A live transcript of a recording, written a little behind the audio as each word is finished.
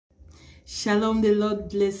Shalom, the Lord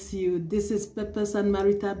bless you. This is Purpose and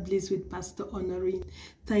Marital Bliss with Pastor Honorine.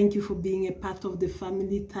 Thank you for being a part of the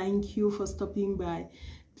family. Thank you for stopping by.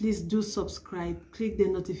 Please do subscribe, click the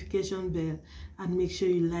notification bell, and make sure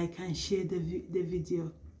you like and share the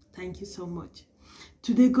video. Thank you so much.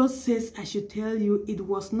 Today, God says I should tell you it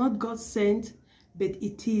was not God sent, but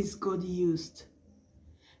it is God used.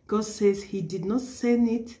 God says he did not send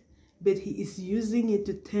it, but he is using it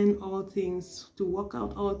to turn all things, to work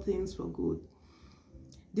out all things for good.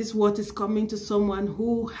 This word is coming to someone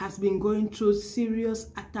who has been going through serious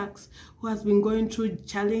attacks, who has been going through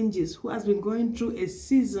challenges, who has been going through a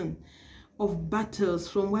season of battles,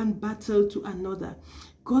 from one battle to another.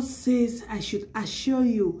 God says I should assure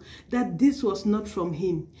you that this was not from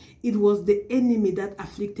him. It was the enemy that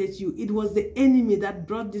afflicted you. It was the enemy that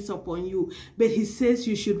brought this upon you. But he says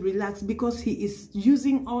you should relax because he is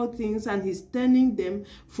using all things and he's turning them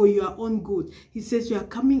for your own good. He says you are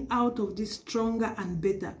coming out of this stronger and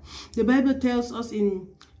better. The Bible tells us in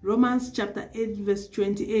Romans chapter 8 verse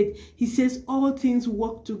 28, he says all things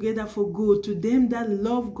work together for good to them that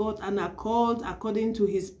love God and are called according to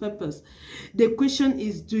his purpose. The question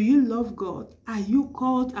is, do you love God? Are you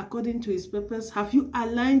called according to his purpose? Have you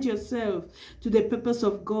aligned yourself to the purpose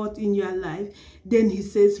of God in your life? Then he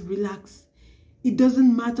says, relax. It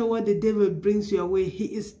doesn't matter what the devil brings your way. He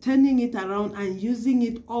is turning it around and using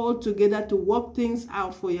it all together to work things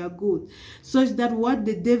out for your good. Such that what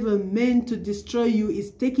the devil meant to destroy you is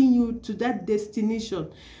taking you to that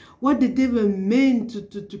destination. What the devil meant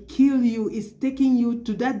to kill you is taking you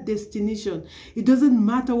to that destination. It doesn't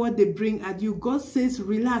matter what they bring at you. God says,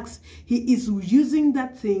 relax. He is using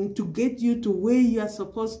that thing to get you to where you are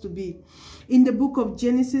supposed to be. In the book of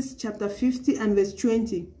Genesis chapter 50 and verse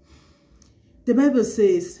 20, the Bible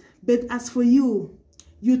says, but as for you,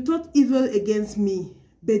 you thought evil against me,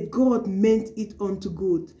 but God meant it unto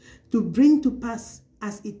good, to bring to pass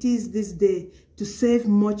as it is this day, to save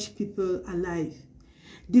much people alive.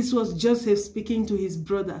 This was Joseph speaking to his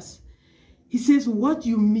brothers. He says, what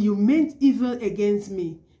you meant evil against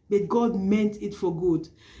me, but God meant it for good.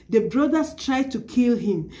 The brothers tried to kill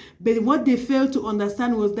him, but what they failed to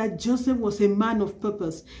understand was that Joseph was a man of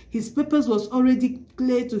purpose. His purpose was already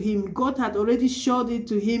clear to him. God had already showed it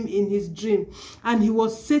to him in his dream, and he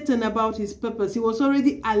was certain about his purpose. He was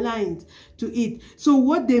already aligned to it. So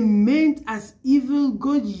what they meant as evil,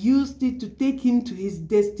 God used it to take him to his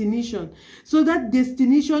destination. So that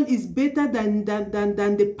destination is better than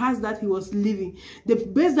the past that he was living. The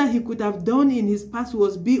best that he could have done in his past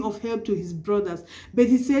was be of help to his brothers. But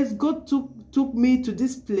he says, God took me to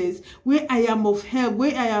this place where I am of help,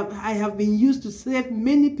 where I have been used to save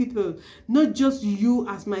many people, not just you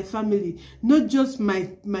as my family, not just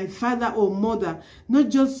my father or mother, not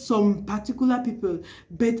just some particular people,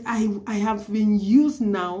 but I have been used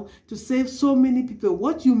now to save so many people.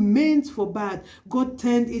 What you meant for bad, God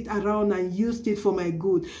turned it around and used it for my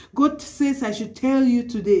good. God says I should tell you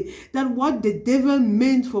today that what the devil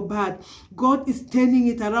meant for bad, God is turning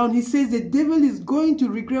it around. He says the devil is going to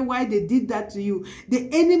regret why they did that to you. The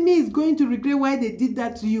enemy is going to regret why they did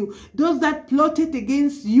that to you. Those that plotted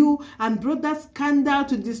against you and brought that scandal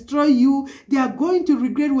to destroy you, they are going to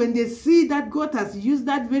regret when they see that God has used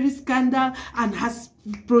that very scandal and has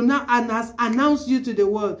announced you to the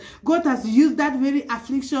world. God has used that very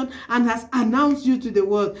affliction and has announced you to the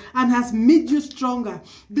world and has made you stronger.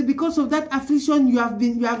 Because of that affliction, your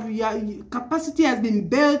capacity has been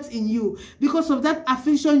built in you. Because of that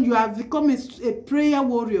affliction, you have become a prayer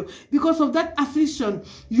warrior. Because of that affliction,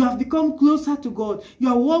 you have become closer to God.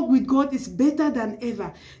 Your walk with God is better than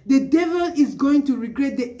ever. The devil is going to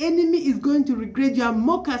regret. The enemy is going to regret. Your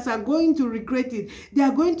mockers are going to regret it. They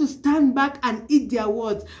are going to stand back and eat their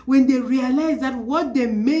words when they realize that what they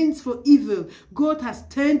meant for evil, God has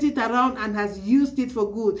turned it around and has used it for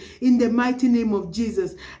good. In the mighty name of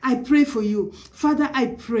Jesus, I pray for you. Father, I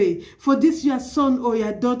pray for this your son or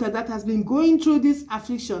your daughter that has been going through this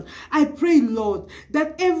affliction. I pray, Lord,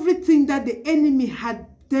 that everything that the enemy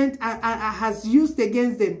has used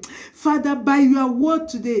against them, Father, by your word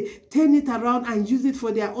today, turn it around and use it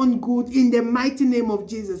for their own good in the mighty name of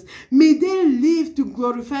Jesus. May they live to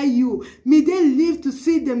glorify you. May they live to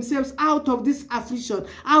see themselves out of this affliction,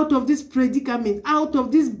 out of this predicament, out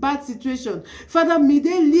of this bad situation. Father, may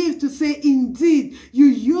they live to say, indeed, you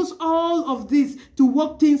use all of this to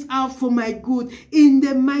work things out for my good in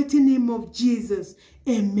the mighty name of Jesus.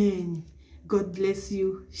 Amen. God bless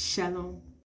you. Shalom.